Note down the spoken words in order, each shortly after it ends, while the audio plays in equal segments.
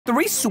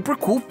3 super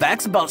cool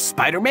facts about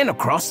Spider-Man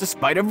Across the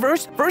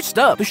Spider-Verse. First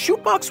up, the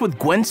shoebox with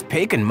Gwen's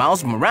pic and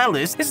Miles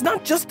Morales is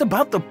not just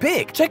about the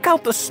pic. Check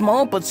out the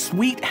small but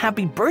sweet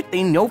happy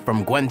birthday note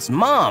from Gwen's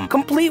mom,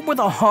 complete with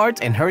a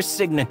heart and her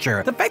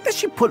signature. The fact that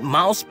she put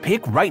Miles'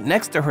 pic right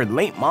next to her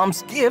late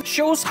mom's gift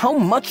shows how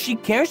much she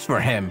cares for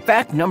him.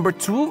 Fact number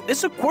 2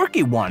 is a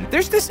quirky one.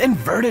 There's this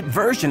inverted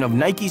version of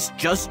Nike's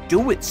Just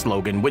Do It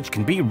slogan, which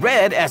can be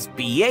read as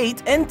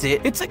B8 and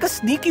it. It's like a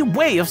sneaky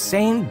way of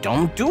saying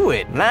don't do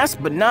it.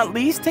 Last but not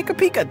least, take a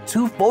peek at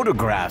 2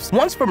 photographs.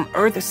 One's from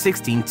Earth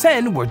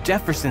 1610, where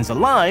Jefferson's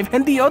alive,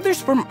 and the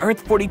other's from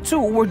Earth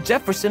 42, where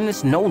Jefferson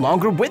is no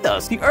longer with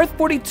us. The Earth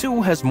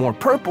 42 has more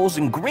purples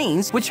and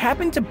greens, which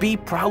happen to be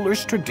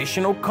Prowler's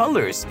traditional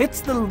colors.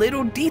 It's the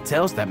little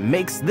details that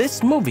makes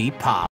this movie pop.